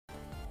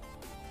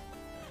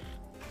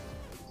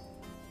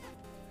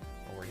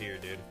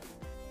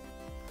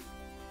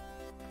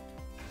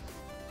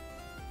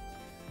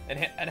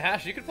And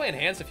Hash, you could play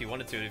Enhance if you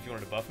wanted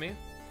to buff me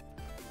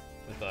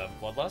with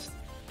Bloodlust.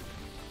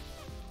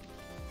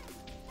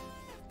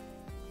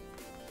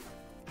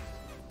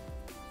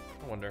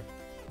 I wonder.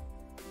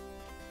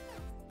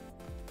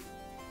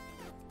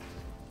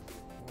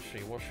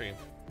 We'll see.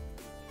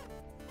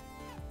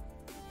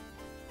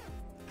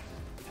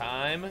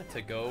 Time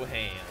to go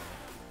ham.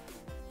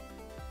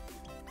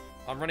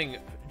 I'm running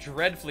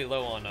dreadfully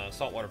low on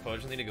saltwater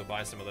potions. I need to go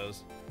buy some of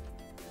those.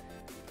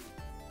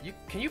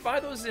 Can you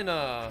buy those in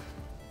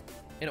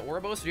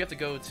Oribos, or do you have to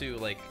go to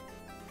like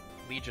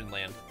Legion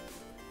Land?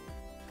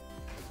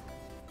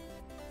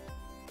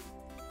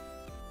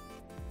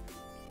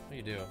 What do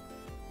you do?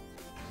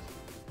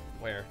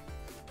 Where?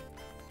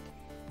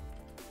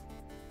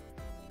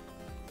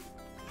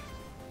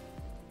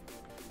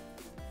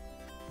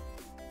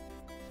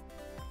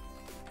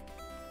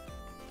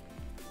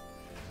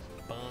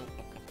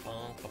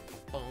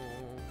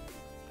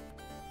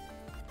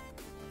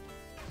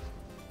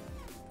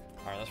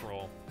 Alright, let's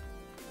roll.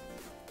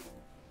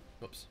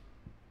 Whoops.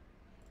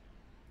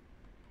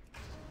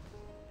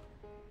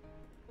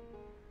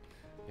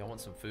 Y'all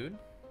want some food?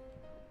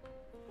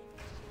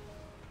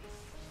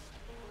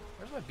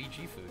 Where's my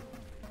BG food?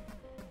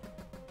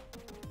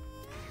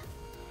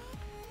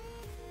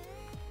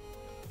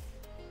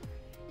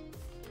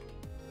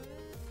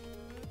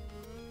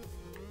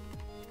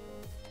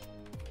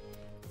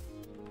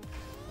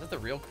 Is that the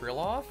real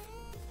Krylov? Oh,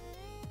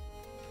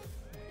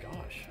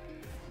 gosh.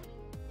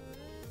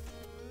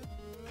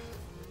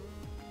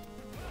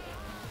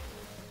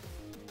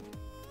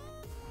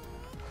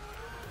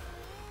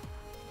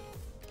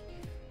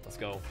 Let's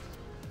go.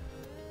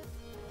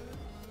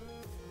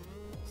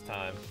 It's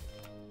time.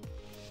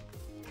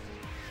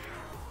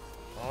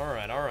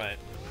 Alright.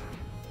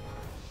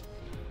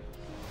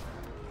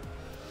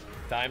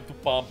 Time to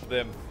pump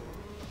them. Yeah,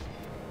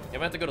 I'm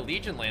gonna have to go to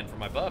Legion Land for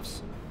my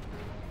buffs.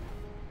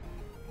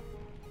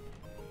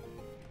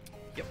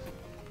 Yep.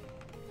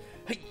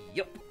 Hey,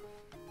 yep.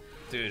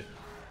 Dude.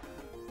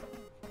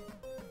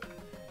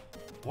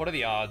 What are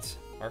the odds?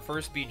 Our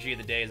first BG of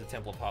the day is a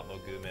Temple of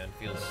Hotmogu, man.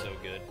 Feels so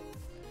good.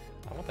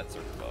 I want that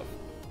circle buff.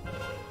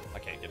 I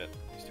can't get it.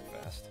 He's too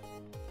fast.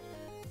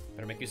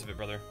 Better make use of it,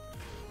 brother.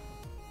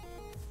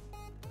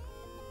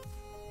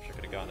 Wish I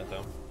could have gotten it,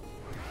 though.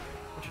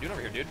 What you doing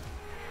over here, dude?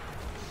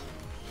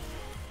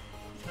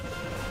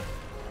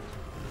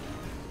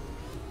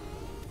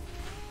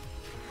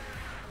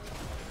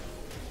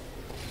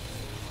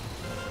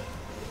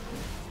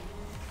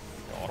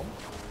 Got him.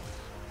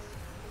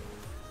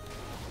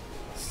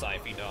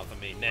 Siphoned off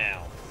of me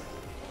now.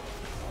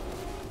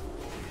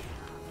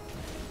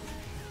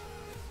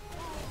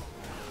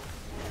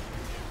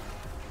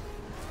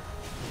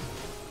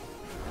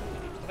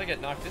 What did I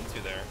get knocked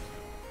into there?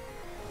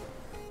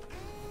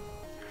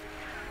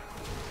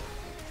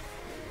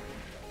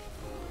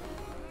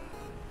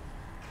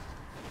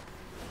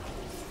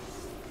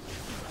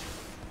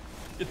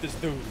 Get this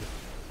dude.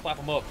 Clap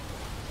him up.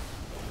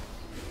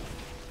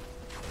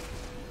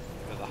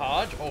 There's a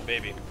Hodge. Oh,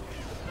 baby.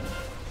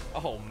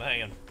 Oh,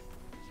 man.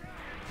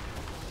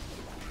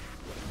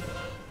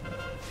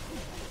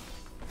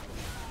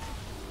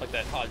 Like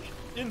that Hodge.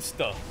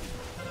 Insta.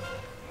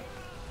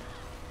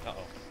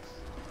 Uh-oh.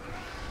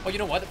 Oh, you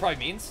know what that probably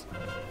means?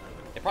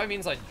 It probably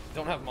means I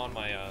don't have them on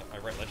my my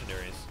right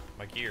legendaries,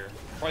 my gear.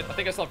 Probably, I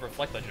think I still have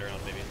Reflect legendary on,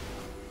 maybe.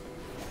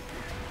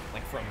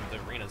 Like from the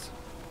arenas.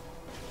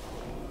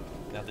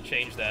 I have to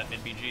change that in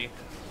BG.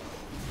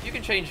 You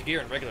can change gear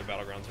in regular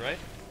battlegrounds, right?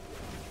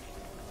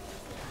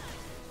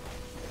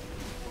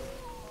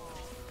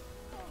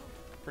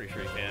 Pretty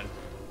sure you can.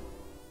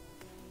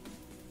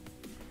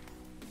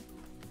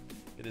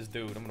 Get this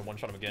dude. I'm gonna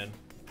one-shot him again.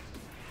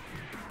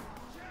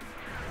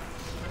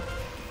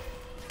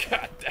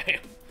 God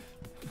damn.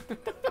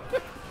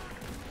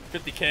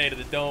 50k to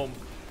the dome.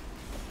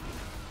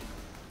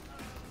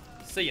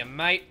 See ya,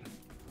 mate.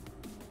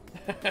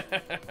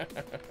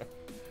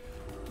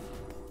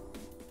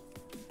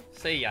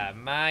 See ya,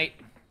 mate.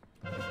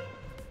 I'm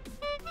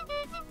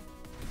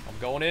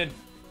going in.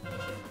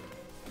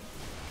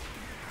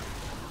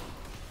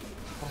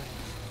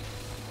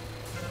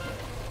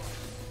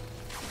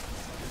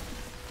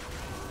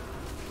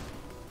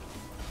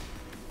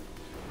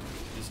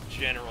 This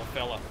general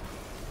fella.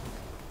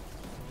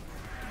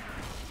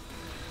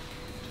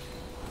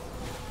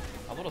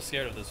 I'm a little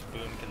scared of this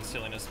boomkin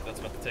silliness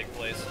that's about to take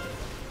place.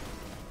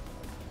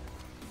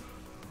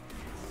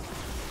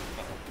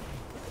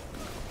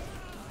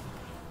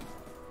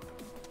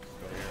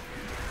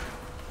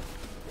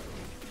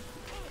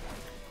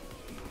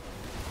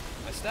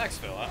 Stacks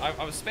fill.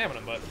 I was spamming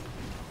him, but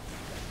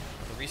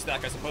a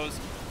restack, I suppose.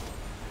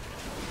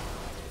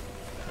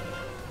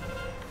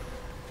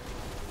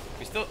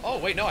 We still. Oh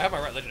wait, no, I have my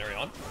right legendary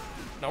on.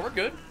 No, we're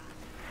good.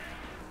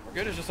 We're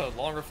good. It's just a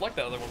long reflect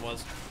that other one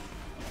was.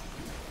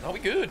 No, we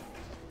good.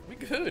 We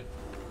good.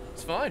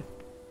 It's fine.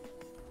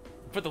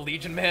 Put the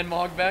Legion Man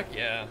Mog back.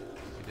 Yeah,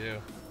 we do.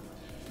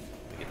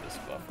 Let me get this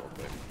buff real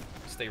quick.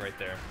 Stay right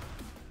there.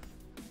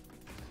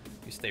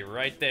 You stay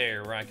right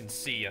there where I can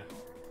see you.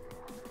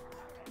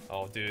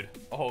 Oh, dude.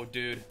 Oh,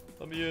 dude.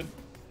 Let me in.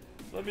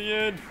 Let me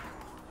in.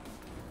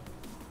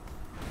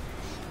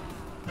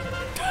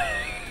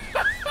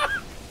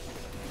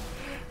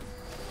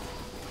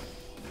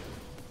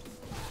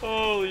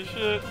 Holy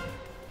shit.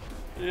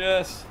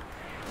 Yes.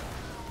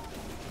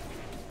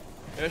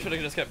 Maybe I should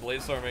have just kept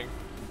blade storming.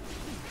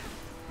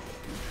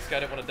 This guy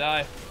didn't want to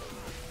die.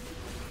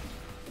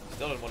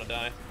 Still didn't want to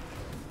die.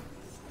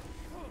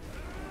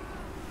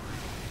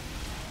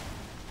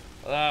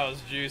 Well, that was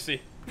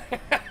juicy.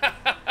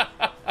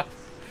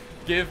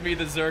 Give me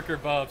the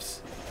Zerker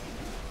buffs.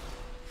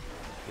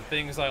 The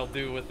things I'll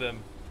do with them.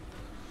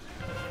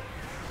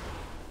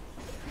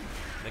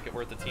 Make it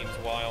worth the team's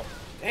while.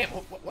 Damn,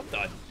 what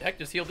the heck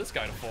just healed this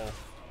guy to full?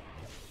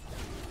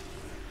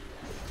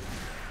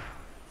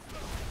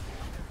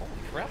 Holy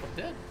crap, I'm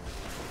dead.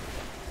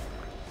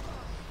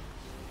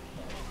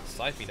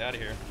 Scythe me out of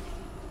here.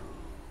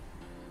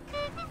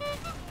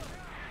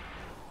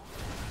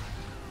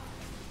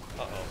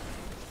 Uh-oh.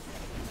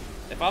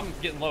 If I'm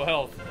getting low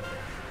health,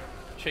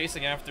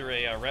 chasing after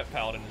a rep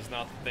paladin is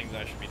not the thing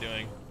that I should be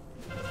doing.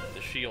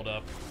 To shield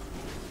up.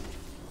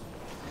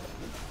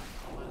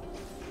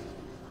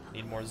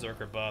 Need more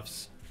Zerker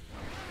buffs.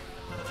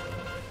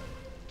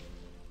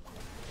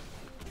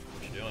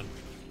 What you doing?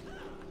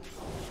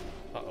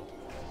 Uh-oh.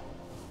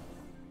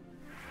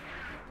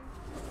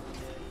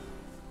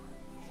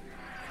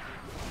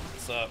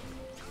 What's up?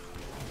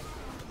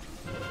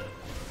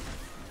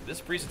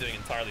 This priest is doing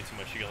entirely too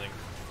much healing.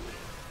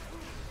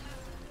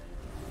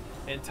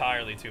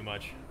 Entirely too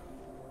much.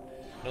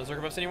 No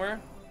Zerker buffs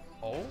anywhere?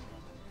 Oh?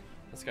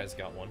 This guy's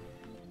got one.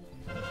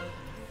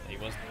 He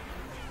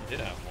did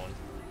have one.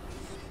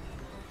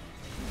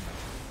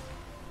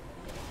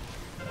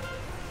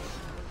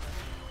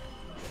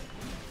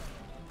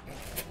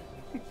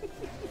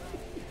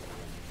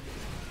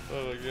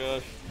 Oh my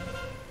gosh.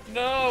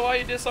 No, why are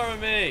you disarming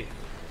me?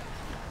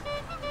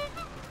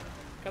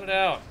 Cut it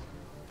out.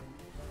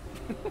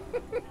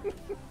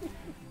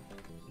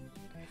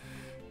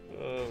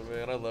 Oh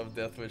man, I love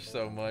Deathwish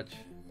so much.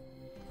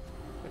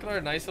 Look at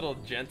our nice little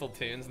gentle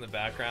tunes in the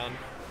background.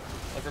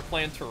 Like we're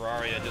playing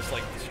Terraria, just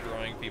like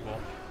destroying people.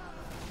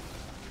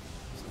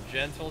 Some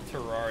gentle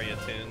Terraria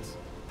tunes.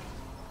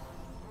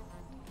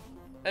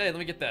 Hey, let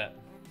me get that.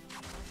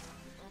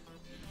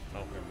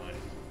 Oh, never mind.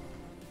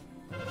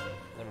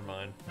 Never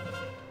mind.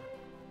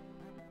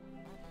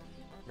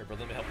 Here, bro,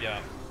 let me help you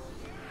out.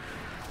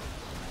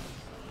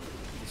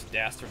 This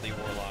dastardly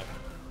warlock.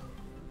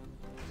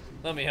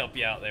 Let me help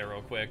you out there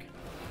real quick.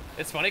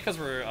 It's funny because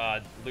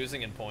we're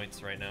losing in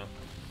points right now.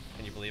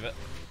 Can you believe it?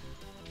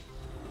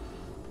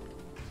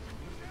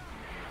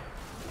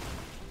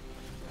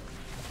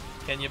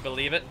 Can you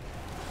believe it?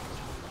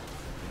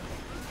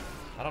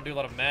 I don't do a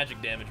lot of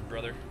magic damage,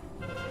 brother.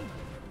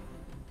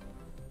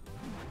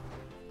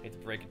 Hate to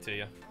break it to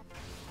you.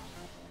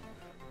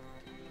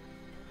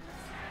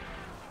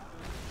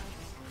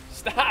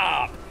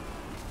 Stop!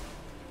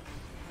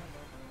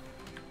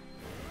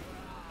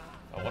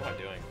 Oh, what am I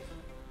doing?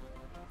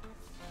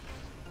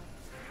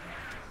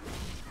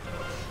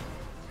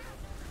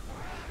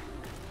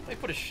 They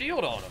put a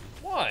shield on him.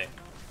 Why?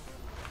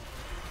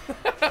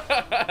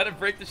 I had to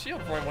break the shield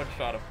before I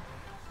one-shot him.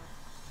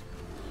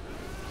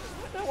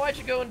 Now, why'd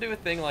you go and do a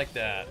thing like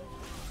that?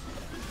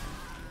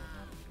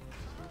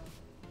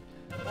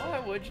 Why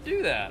would you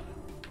do that?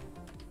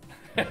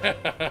 You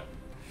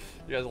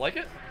guys like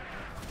it?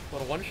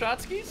 Little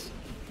one-shot skis?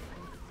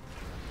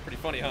 Pretty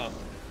funny, huh?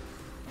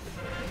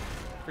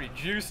 Pretty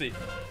juicy.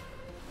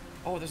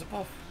 Oh, there's a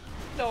buff.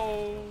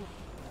 No!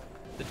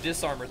 The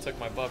disarmor took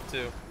my buff,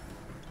 too.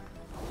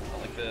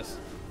 Not like this.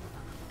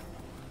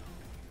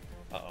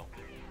 Uh-oh.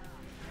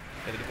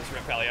 Gotta get this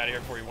Rep Pally out of here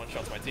before he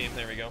one-shots my team.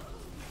 There we go.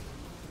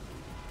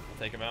 I'll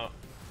take him out.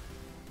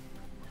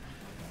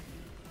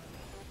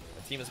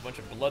 My team is a bunch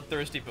of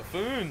bloodthirsty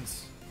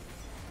buffoons.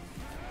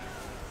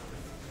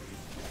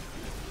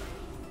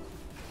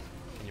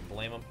 Can you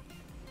blame them?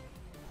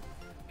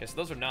 Okay, so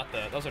those are not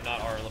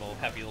our little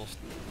happy little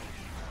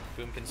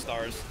boomkin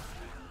stars.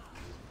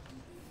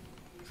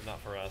 It's not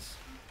for us.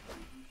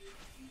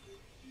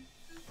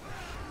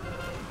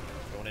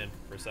 Going in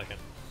for a second.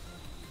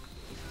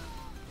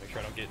 Make sure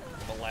I don't get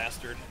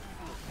blasted.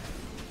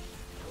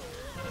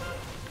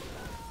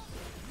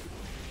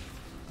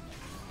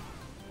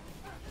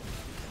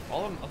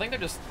 All of them, I think they're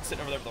just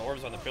sitting over there with the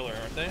orbs on the pillar,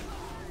 aren't they?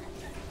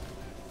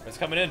 It's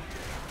coming in.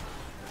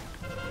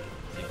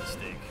 Big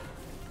mistake.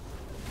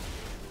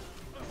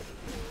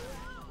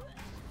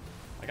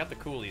 I got the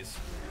coolies.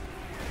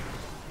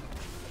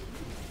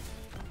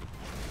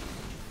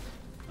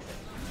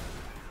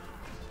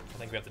 I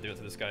think we have to do it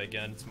to this guy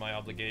again. It's my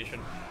obligation.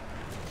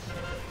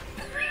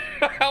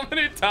 How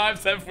many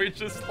times have we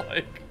just,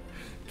 like,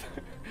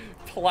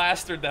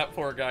 plastered that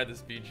poor guy,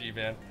 this BG,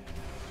 man?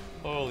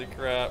 Holy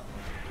crap.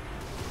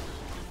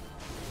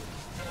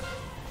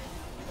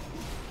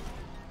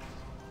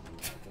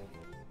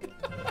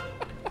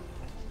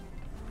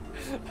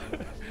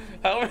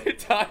 How many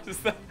times is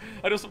that?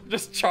 I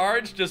just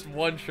charged just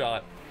one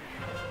shot.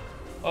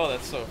 Oh,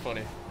 that's so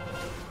funny.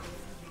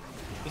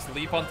 Just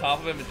leap on top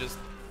of him and just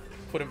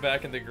put him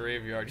back in the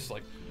graveyard. Just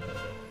like,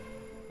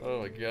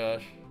 oh my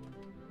gosh.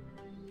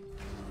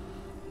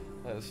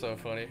 That is so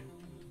funny.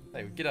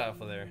 Hey, get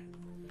off of there.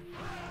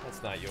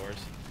 That's not yours.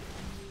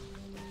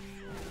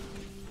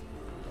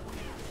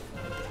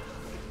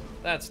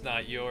 That's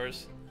not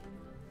yours.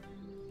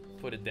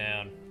 Put it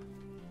down.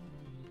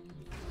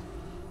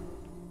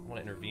 I want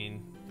to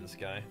intervene for this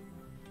guy.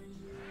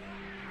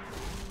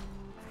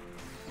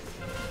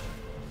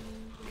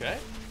 Okay.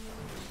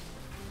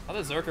 I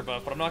have the Zerker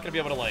buff, but I'm not gonna be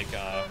able to like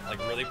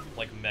really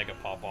like mega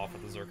pop off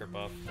with the Zerker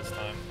buff this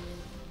time.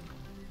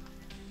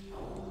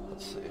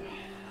 Let's see.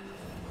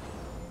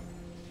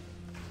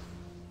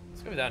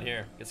 Let's go down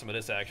here, get some of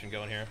this action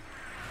going here.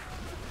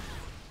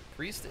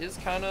 Priest is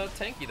kind of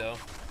tanky though.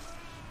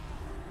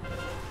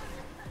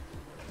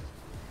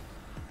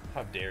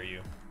 How dare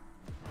you?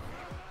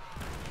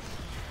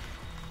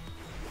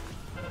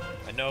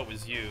 I know it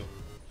was you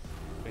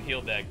who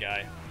healed that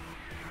guy.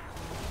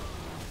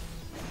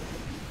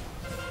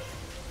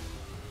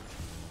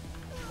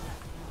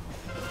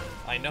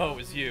 I know it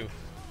was you.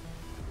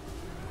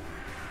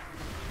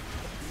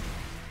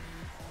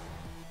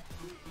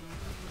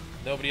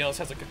 Nobody else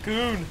has a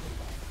cocoon.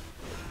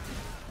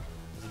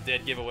 It's a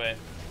dead giveaway.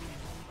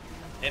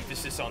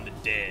 Emphasis on the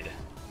dead.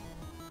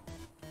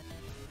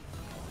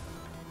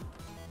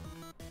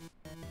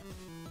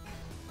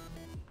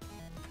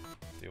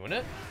 Doing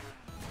it.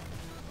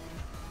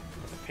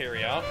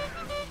 Parry out.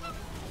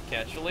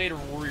 Catch you later,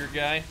 warrior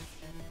guy.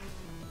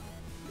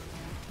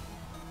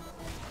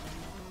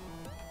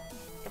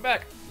 Come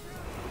back.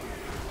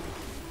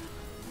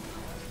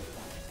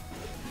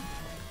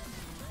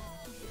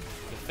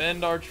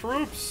 Defend our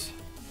troops.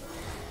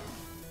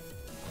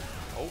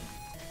 Oh.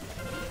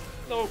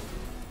 Nope.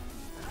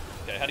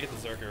 Okay, I had to get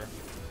the Zerker.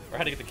 Or I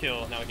had to get the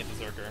kill, now I get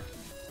the Zerker.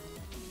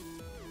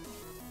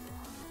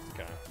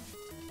 Okay.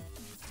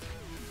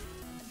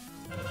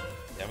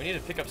 Yeah, we need to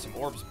pick up some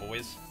orbs,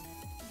 boys.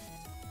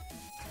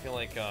 I feel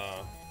like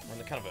we're in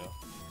the kind of a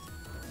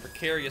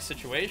precarious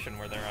situation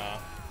where they're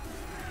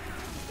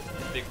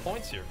getting big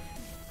points here.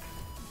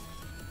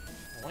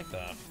 I like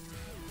that.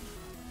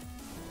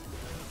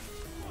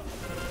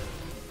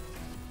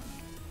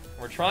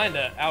 We're trying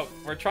to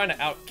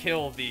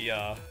outkill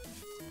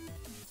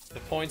the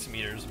points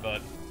meters,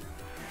 but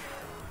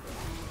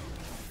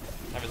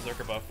I have a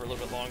Zerker buff for a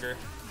little bit longer.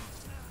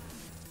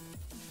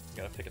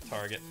 Gotta pick a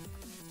target.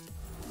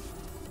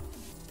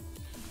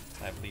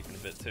 I have leap in a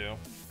bit too.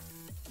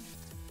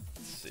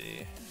 Let's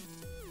see.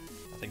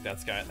 I think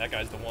that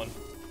guy's the one.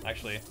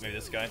 Actually, maybe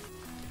this guy.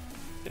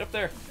 Get up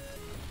there.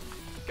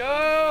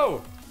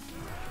 Go!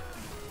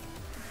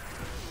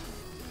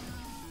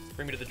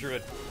 Bring me to the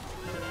druid.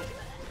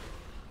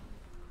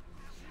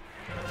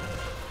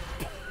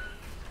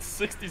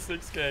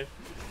 66k.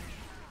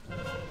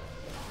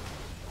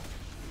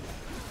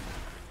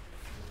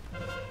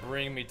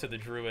 Bring me to the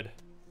druid.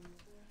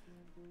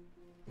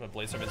 I'm gonna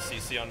blaze him with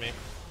CC on me.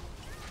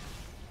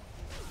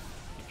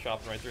 Keep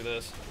chopping right through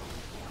this.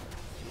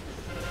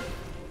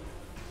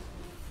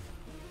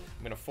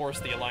 I'm gonna force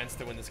the Alliance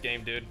to win this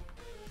game, dude.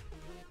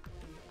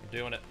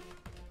 You're doing it.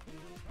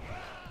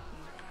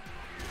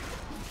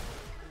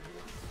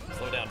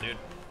 Slow down, dude.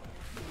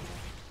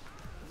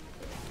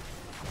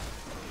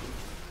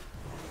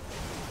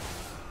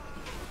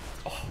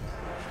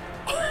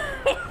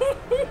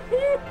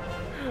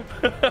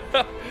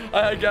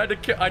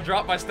 I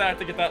dropped my stat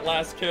to get that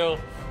last kill.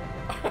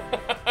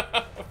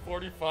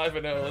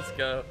 45-0, let's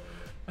go.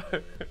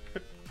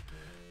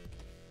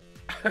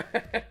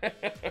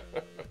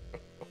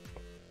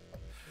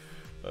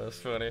 That's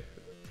funny.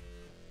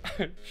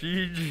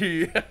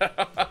 GG.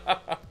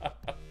 That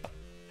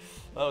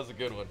was a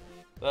good one.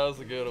 That was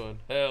a good one.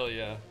 Hell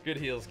yeah. Good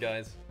heals,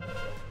 guys.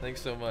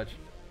 Thanks so much.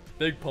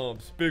 Big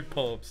pumps. Big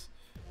pumps.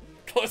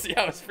 Close.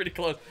 Yeah, it was pretty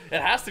close. It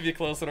has to be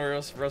close in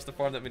order for us to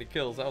farm that many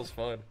kills. That was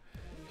fun.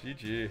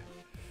 GG.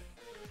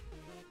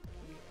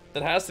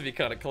 That has to be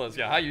kind of close.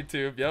 Yeah, hi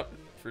YouTube. Yep,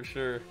 for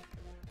sure.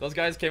 Those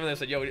guys came in there and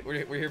said, "Yo,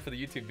 we're here for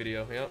the YouTube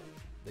video." Yep.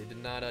 They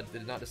did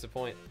not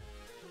disappoint.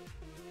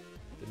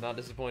 Did not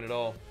disappoint at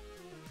all.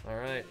 All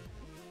right,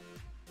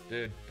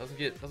 dude. Doesn't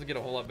get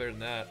a whole lot better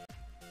than that.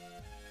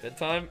 Dead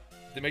time.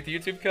 Did you make the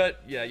YouTube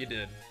cut? Yeah, you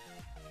did.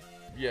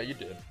 Yeah, you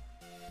did.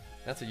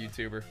 That's a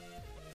YouTuber.